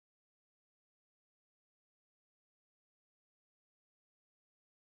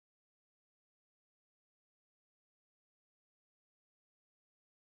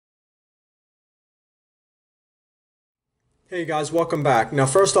Hey guys, welcome back. Now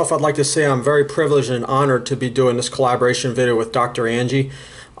first off, I'd like to say I'm very privileged and honored to be doing this collaboration video with Dr. Angie.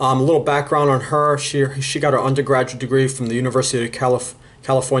 A little background on her. She got her undergraduate degree from the University of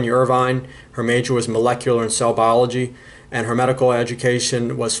California, Irvine. Her major was molecular and cell biology, and her medical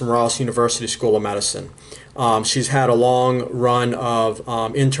education was from Ross University School of Medicine. She's had a long run of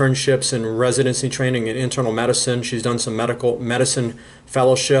internships and residency training in internal medicine. She's done some medicine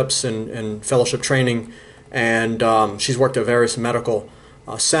fellowships and fellowship training, and she's worked at various medical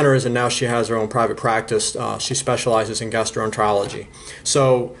centers, and now she has her own private practice. She specializes in gastroenterology.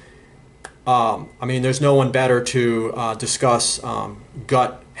 So, I mean, there's no one better to discuss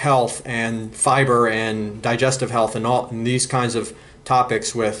gut health and fiber and digestive health and these kinds of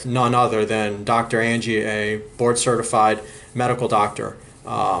topics with none other than Dr. Angie, a board-certified medical doctor.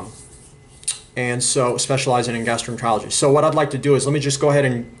 And so specializing in gastroenterology. So what I'd like to do is let me just go ahead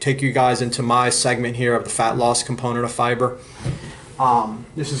and take you guys into my segment here of the fat loss component of fiber.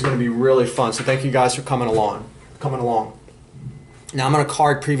 This is going to be really fun, so thank you guys for coming along. Now I'm going to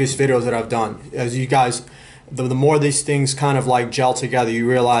card previous videos that I've done. As you guys, the more these things kind of like gel together, you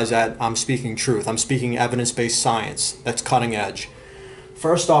realize that I'm speaking truth. I'm speaking evidence-based science that's cutting edge.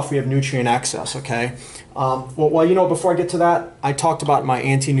 First off, we have nutrient excess, okay? Well, you know, before I get to that, I talked about my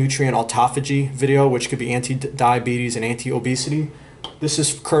anti-nutrient autophagy video, which could be anti-diabetes and anti-obesity. This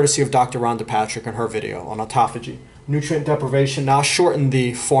is courtesy of Dr. Rhonda Patrick and her video on autophagy. Nutrient deprivation, now I'll shorten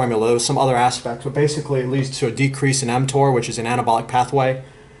the formula. There's some other aspects, but basically it leads to a decrease in mTOR, which is an anabolic pathway,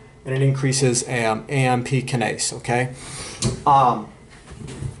 and it increases AMP kinase, okay?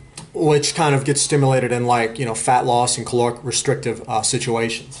 Which kind of gets stimulated in, like, you know, fat loss and caloric restrictive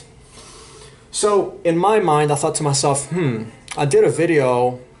situations. So in my mind, I thought to myself, I did a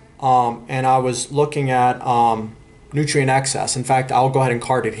video and I was looking at nutrient excess. In fact, I'll go ahead and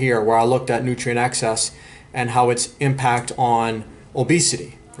card it here, where I looked at nutrient excess and how its impact on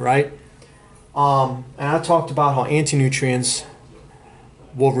obesity, right? And I talked about how anti-nutrients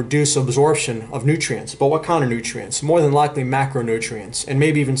will reduce absorption of nutrients. But what kind of nutrients? More than likely macronutrients, and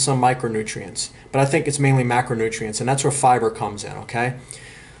maybe even some micronutrients. But I think it's mainly macronutrients, and that's where fiber comes in, okay?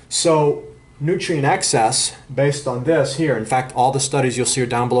 So nutrient excess, based on this here, in fact, all the studies you'll see are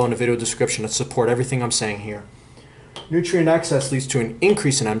down below in the video description that support everything I'm saying here. Nutrient excess leads to an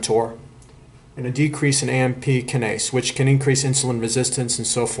increase in mTOR and a decrease in AMP kinase, which can increase insulin resistance and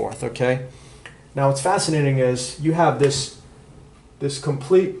so forth, okay? Now what's fascinating is you have this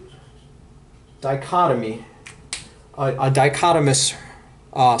complete dichotomy, a dichotomous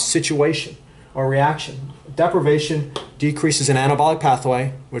situation or reaction. Deprivation decreases an anabolic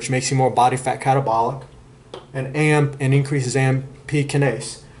pathway, which makes you more body fat catabolic, and increases AMP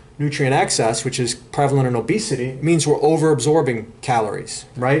kinase. Nutrient excess, which is prevalent in obesity, means we're overabsorbing calories,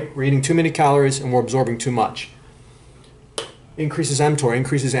 right? We're eating too many calories and we're absorbing too much. Increases mTOR,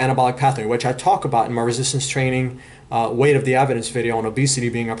 increases anabolic pathway, which I talk about in my resistance training weight of the evidence video on obesity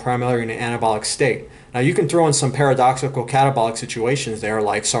being a primarily an anabolic state. Now you can throw in some paradoxical catabolic situations there,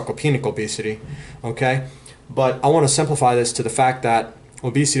 like sarcopenic obesity, okay? But I want to simplify this to the fact that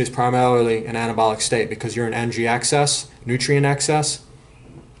obesity is primarily an anabolic state because you're in energy excess, nutrient excess.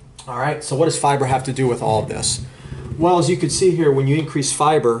 All right, so what does fiber have to do with all of this? Well, as you can see here, when you increase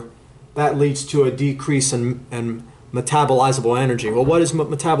fiber, that leads to a decrease in metabolizable energy. Well, what is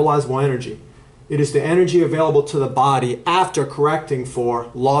metabolizable energy? It is the energy available to the body after correcting for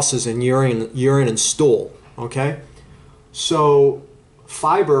losses in urine and stool, okay? So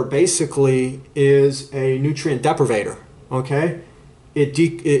fiber basically is a nutrient deprivator, okay? It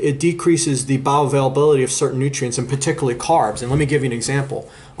decreases the bioavailability of certain nutrients, and particularly carbs. And let me give you an example.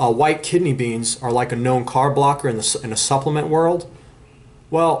 White kidney beans are like a known carb blocker in the supplement world.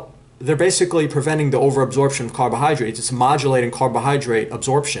 Well, they're basically preventing the overabsorption of carbohydrates. It's modulating carbohydrate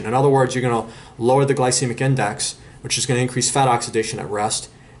absorption. In other words, you're going to lower the glycemic index, which is going to increase fat oxidation at rest.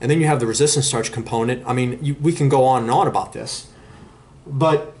 And then you have the resistant starch component. I mean, we can go on and on about this.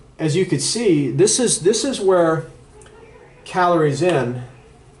 But as you can see, this is where calories in,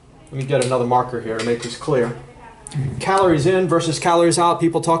 let me get another marker here to make this clear. Calories in versus calories out,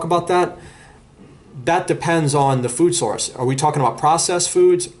 people talk about that. That depends on the food source. Are we talking about processed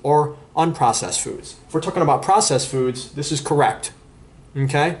foods or unprocessed foods? If we're talking about processed foods, this is correct,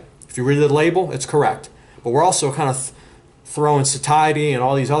 okay? If you read the label, it's correct. But we're also kind of throwing satiety and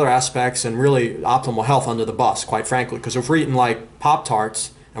all these other aspects and really optimal health under the bus, quite frankly. Because if we're eating like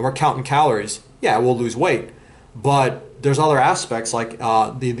Pop-Tarts and we're counting calories, yeah, we'll lose weight. But there's other aspects like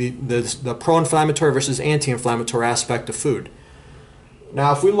the pro-inflammatory versus anti-inflammatory aspect of food.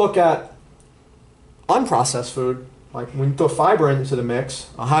 Now, if we look at unprocessed food, like when you throw fiber into the mix,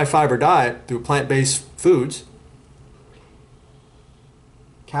 a high fiber diet through plant-based foods,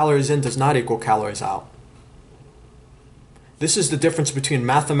 Calories in does not equal calories out. This is the difference between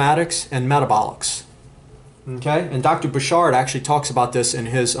mathematics and metabolics. Okay, and Dr. Bouchard actually talks about this in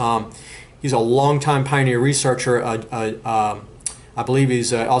his, he's a longtime pioneer researcher, I believe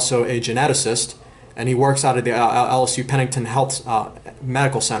he's also a geneticist, and he works out of the LSU Pennington Health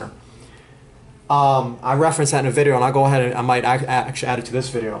Medical Center. I referenced that in a video, and I'll go ahead and I might actually add it to this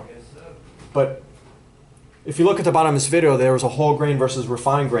video. But if you look at the bottom of this video, there was a whole grain versus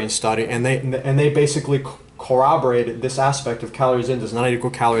refined grain study, and they basically corroborated this aspect of calories in does not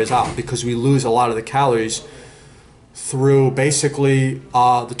equal calories out, because we lose a lot of the calories through basically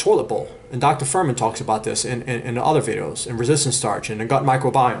the toilet bowl. And Dr. Furman talks about this in other videos, in resistant starch and the gut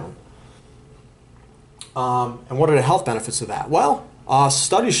microbiome. And what are the health benefits of that? Well,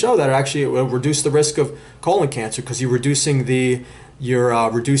 studies show that it will reduce the risk of colon cancer, because you're reducing the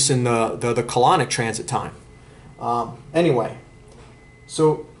colonic transit time. Anyway,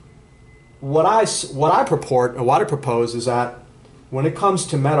 so what I propose is that when it comes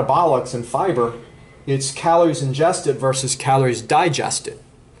to metabolics and fiber, it's calories ingested versus calories digested.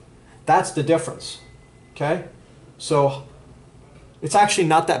 That's the difference. Okay, so it's actually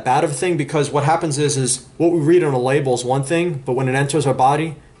not that bad of a thing, because what happens is what we read on a label is one thing, but when it enters our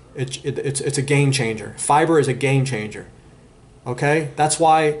body, it's a game changer. Fiber is a game changer. Okay, that's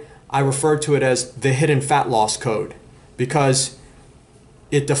why I refer to it as the hidden fat loss code, because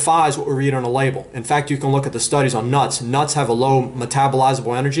it defies what we read on a label. In fact, you can look at the studies on nuts. Nuts have a low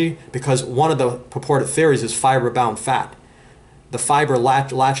metabolizable energy because one of the purported theories is fiber-bound fat. The fiber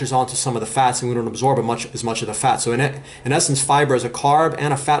latches onto some of the fats, and we don't absorb as much of the fat. So in essence, fiber is a carb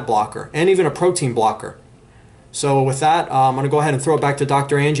and a fat blocker, and even a protein blocker. So with that, I'm going to go ahead and throw it back to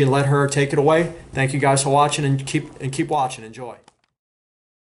Dr. Angie and let her take it away. Thank you guys for watching, and keep watching. Enjoy.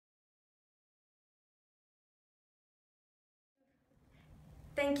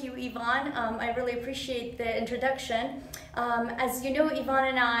 Thank you, Yvonne. I really appreciate the introduction. As you know, Yvonne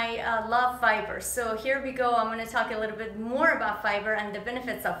and I love fiber. So here we go. I'm going to talk a little bit more about fiber and the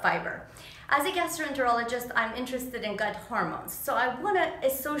benefits of fiber. As a gastroenterologist, I'm interested in gut hormones. So I want to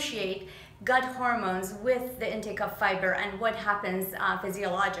associate gut hormones with the intake of fiber and what happens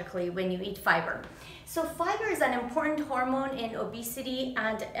physiologically when you eat fiber. So fiber is an important hormone in obesity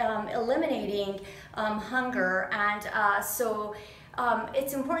and eliminating hunger, and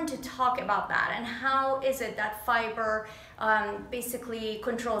it's important to talk about that, and how is it that fiber basically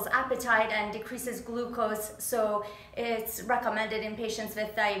controls appetite and decreases glucose, so it's recommended in patients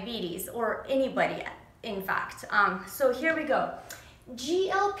with diabetes, or anybody in fact. So here we go.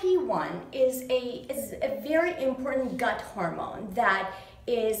 GLP-1 is a very important gut hormone that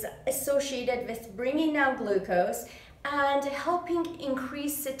is associated with bringing down glucose and helping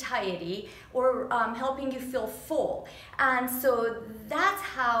increase satiety, or helping you feel full. And so that's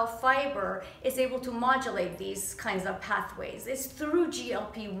how fiber is able to modulate these kinds of pathways. It's through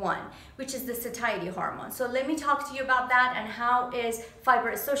GLP-1, which is the satiety hormone. So let me talk to you about that and how is fiber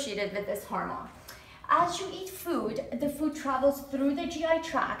associated with this hormone. As you eat food, the food travels through the GI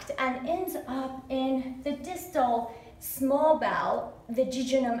tract and ends up in the distal small bowel, the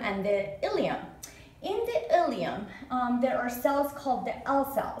jejunum, and the ileum. In the ileum, there are cells called the L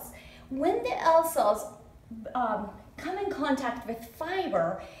cells. When the L cells come in contact with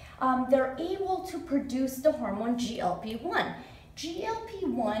fiber, they're able to produce the hormone GLP-1.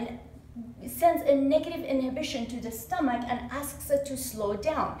 GLP-1 sends a negative inhibition to the stomach and asks it to slow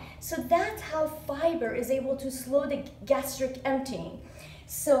down. So that's how fiber is able to slow the gastric emptying.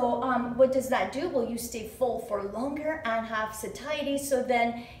 So what does that do? Well, you stay full for longer and have satiety, so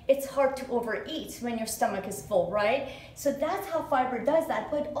then it's hard to overeat when your stomach is full, right? So that's how fiber does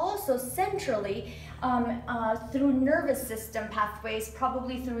that, but also centrally through nervous system pathways,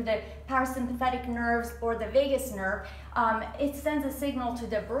 probably through the parasympathetic nerves or the vagus nerve, it sends a signal to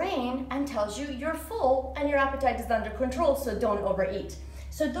the brain and tells you you're full and your appetite is under control, so don't overeat.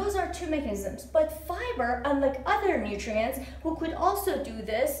 So those are two mechanisms. But fiber, unlike other nutrients, who could also do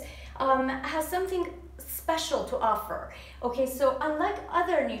this, has something special to offer. Okay, so unlike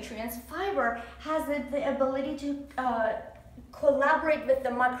other nutrients, fiber has the ability to collaborate with the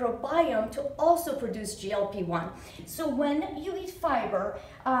microbiome to also produce GLP-1. So when you eat fiber,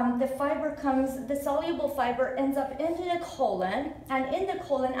 the soluble fiber ends up into the colon, and in the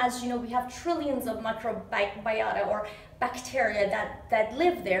colon, as you know, we have trillions of microbiota, or bacteria that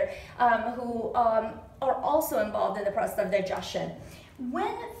live there, who are also involved in the process of digestion.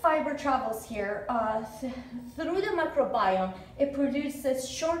 When fiber travels here through the microbiome, it produces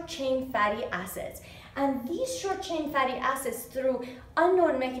short-chain fatty acids. And these short-chain fatty acids, through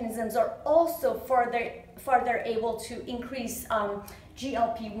unknown mechanisms, are also further able to increase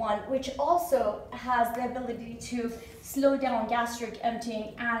GLP-1, which also has the ability to slow down gastric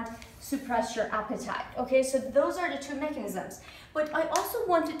emptying and suppress your appetite. Okay, so those are the two mechanisms. But I also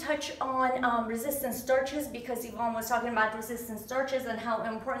want to touch on resistant starches, because Yvonne was talking about resistant starches and how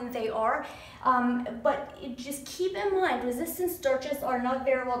important they are. But just keep in mind, resistant starches are not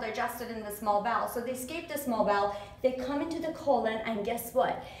very well digested in the small bowel. So they escape the small bowel, they come into the colon, and guess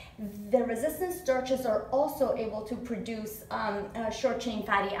what? The resistant starches are also able to produce short-chain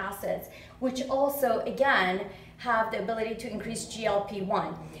fatty acids, which also, again, have the ability to increase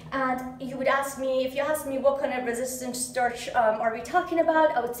GLP-1. And you would ask me, if you ask me what kind of resistant starch are we talking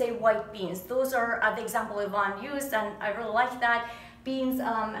about, I would say white beans. Those are the example Yvonne used, and I really like that. Beans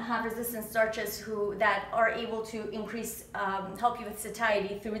have resistant starches that are able to increase, help you with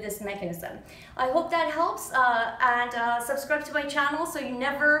satiety through this mechanism. I hope that helps, and subscribe to my channel so you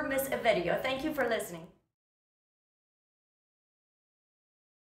never miss a video. Thank you for listening.